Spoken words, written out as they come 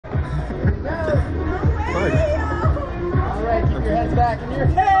back and your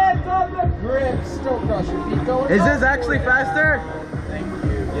hands on the grips. Don't cross your feet. Going Is this actually faster? Thank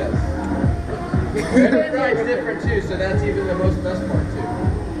you. Yes. Every ride's different too, so that's even the best part too.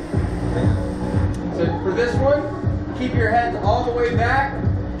 So for this one, keep your heads all the way back.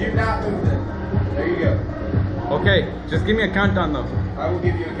 Do not move them. There you go. Okay, just give me a countdown though. I will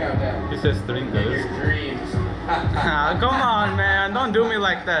give you a countdown. He says 3 In your dreams. come on, man. Don't do me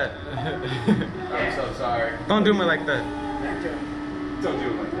like that. I'm so sorry. Don't do me like that. Don't do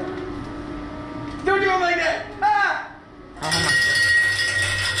it like that. Don't do it like that! Ah! Oh my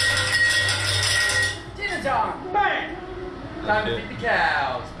Dinner time! Bang! Time to feed the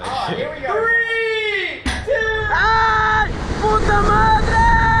cows. God. Oh, here we go. 3, 2, ¡Ay! ¡Puta madre!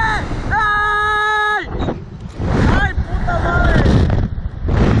 ¡Ay! ¡Ay, puta madre!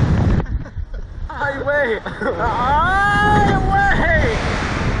 ¡Ay, güey! ¡Ay, güey!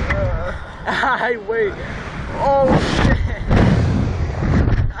 ¡Ay, güey! ¡Oh, shit!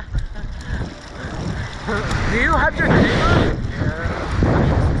 Do you have your name on? Yeah.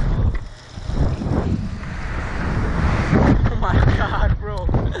 Oh my god, bro.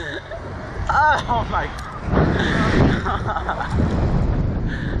 Oh my god.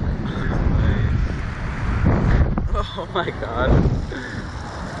 Oh my god.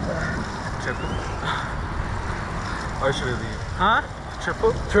 Triple. Or should we leave? Huh?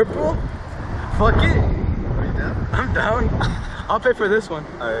 Triple? Triple? Fuck it. Are you down? I'm down. I'll pay for this one.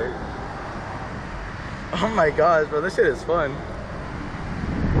 Alright. Oh my gosh, bro, this shit is fun.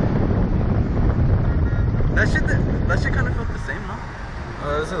 That shit kind of felt the same, no?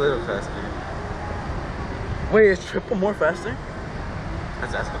 It's a little faster. Wait, is triple more faster?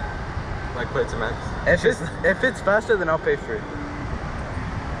 Let's ask him. Like, put it to max. If it's faster, then I'll pay for it.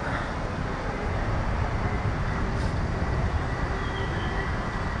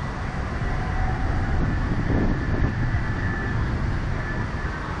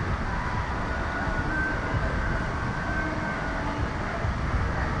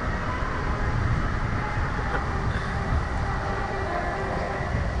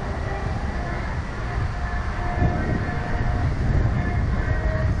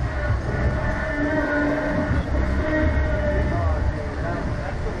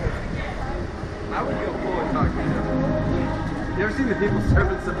 You ever seen the people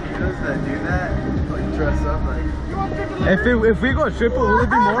serving subpoenas that do that? Like dress up like. If we go triple, will it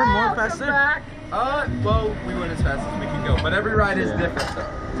be more faster? Well, we went as fast as we can go, but every ride is different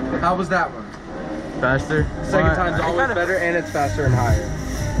though. How was that one? Faster. Second time's always better, and it's faster and higher.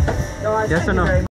 Yes or no?